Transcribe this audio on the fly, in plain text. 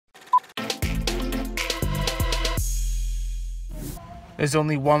There's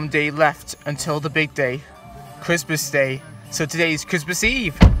only one day left until the big day, Christmas Day. So today is Christmas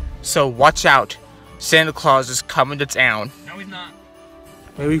Eve. So watch out. Santa Claus is coming to town. No, he's not.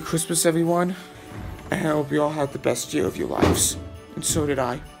 Merry Christmas, everyone. And I hope you all had the best year of your lives. And so did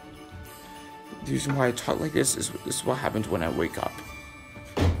I. The reason why I talk like this is what happens when I wake up.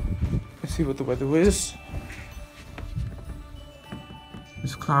 Let's see what the weather is.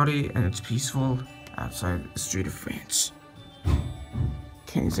 It's cloudy and it's peaceful outside the street of France.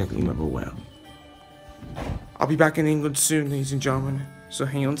 Can't exactly remember where. I'll be back in England soon, ladies and gentlemen. So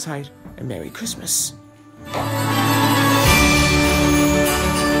hang on tight and Merry Christmas.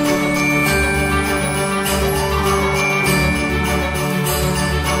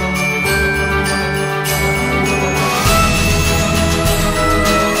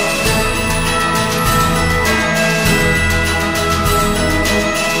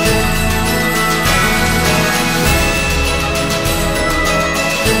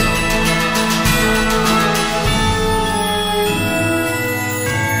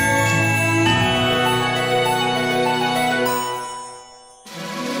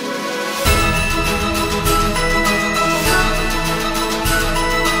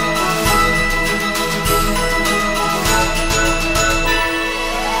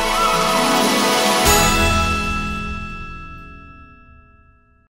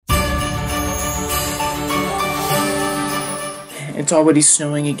 It's already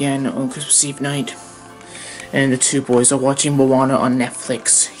snowing again on Christmas Eve night, and the two boys are watching Moana on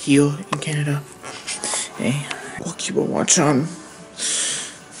Netflix here in Canada. Hey, we'll keep a watch on.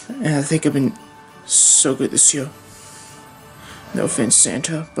 And I think I've been so good this year. No offense,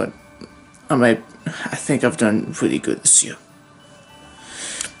 Santa, but I think I've done pretty good this year.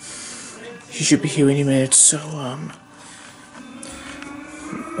 You should be here any minute, so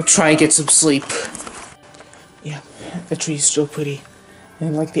I'll try and get some sleep. Yeah, the tree's still pretty,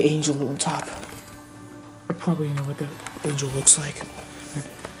 and like the angel on top. I probably know what the angel looks like.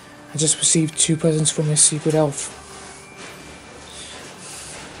 I just received 2 presents from my secret elf.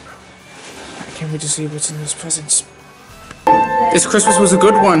 I can't wait to see what's in those presents. This Christmas was a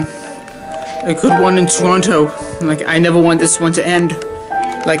good one. A good one in Toronto. Like, I never want this one to end.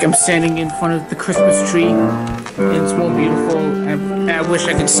 Like, I'm standing in front of the Christmas tree, and it's more beautiful, and I wish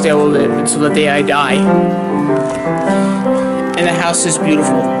I could still live until the day I die. And the house is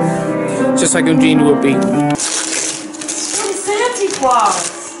beautiful, just like I dreamed it would be. Santa Claus!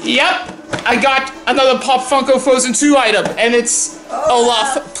 Yep! I got another Pop Funko Frozen 2 item, and it's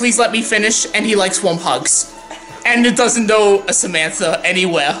Olaf, please let me finish, and he likes warm hugs. And it doesn't know a Samantha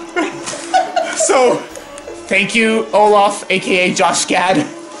anywhere. So, thank you, Olaf, aka Josh Gad.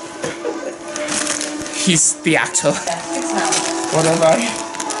 He's the actor. Whatever.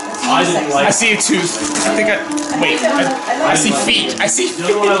 I didn't like. I see a tooth. I think I see feet. I see feet.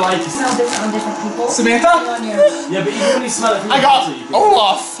 You know what I like? Smell different on different people. Samantha? Yeah, but even when you smell it from I got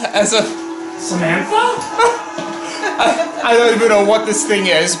Olaf as a Samantha? I don't even know what this thing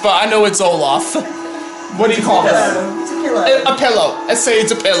is, but I know it's Olaf. What do you call it? It's a pillow. A pillow. I say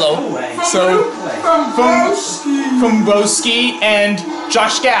it's a pillow. No way. So from Broski and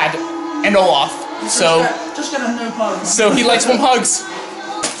Josh Gad and Olaf. So Just got a no hugs. so he likes warm hugs.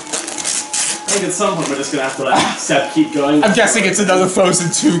 I think at some point we're just gonna have to let Seth keep going. I'm guessing it's another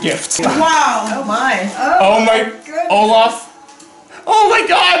Frozen 2 gift. Wow! Oh my! Oh my goodness. Olaf. Oh my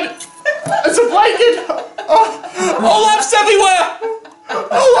god! It's a blanket! Oh, Olaf's everywhere!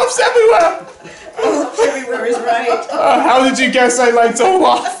 Olaf's everywhere! Everywhere is right. How did you guess I liked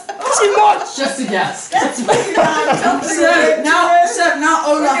Olaf? Too much! Just a guess. Now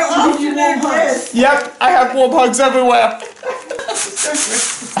Olaf will give you warm hugs. Yep, I have warm hugs everywhere.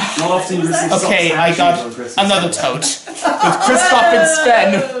 Not often you receive Okay, socks I and got shoes on Christmas. another tote with Kristoff and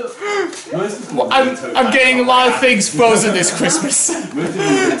Sven. Most people I'm getting a lot of things frozen this Christmas.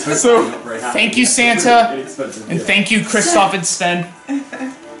 So, thank you, Santa, and thank you, Kristoff and Sven,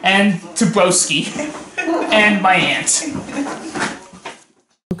 and to Broski, and my aunt.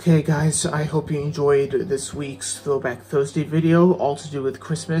 Okay guys, I hope you enjoyed this week's Throwback Thursday video, all to do with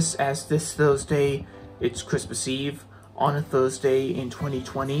Christmas, as this Thursday, it's Christmas Eve, on a Thursday in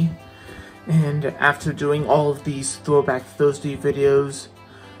 2020. And after doing all of these Throwback Thursday videos,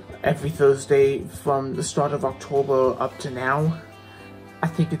 every Thursday from the start of October up to now, I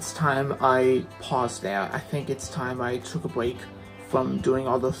think it's time I paused there. I think it's time I took a break from doing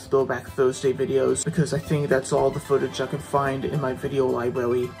all those Throwback Thursday videos, because I think that's all the footage I can find in my video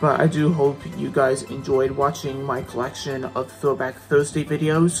library. But I do hope you guys enjoyed watching my collection of Throwback Thursday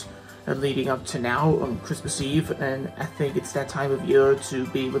videos. leading up to now on Christmas Eve, and I think it's that time of year to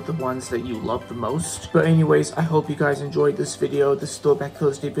be with the ones that you love the most. But anyways, I hope you guys enjoyed this video, this Throwback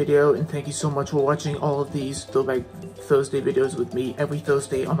Thursday video, and thank you so much for watching all of these Throwback Thursday videos with me every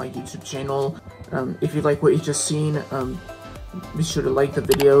Thursday on my YouTube channel. If you like what you just seen, be sure to like the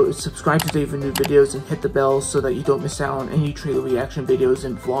video, subscribe today for new videos, and hit the bell so that you don't miss out on any trailer reaction videos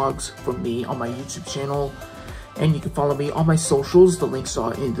and vlogs from me on my YouTube channel. And you can follow me on my socials, the links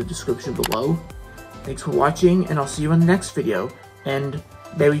are in the description below. Thanks for watching, and I'll see you in the next video. And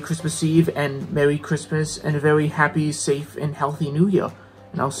Merry Christmas Eve, and Merry Christmas, and a very happy, safe, and healthy New Year.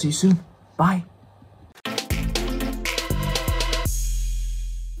 And I'll see you soon. Bye.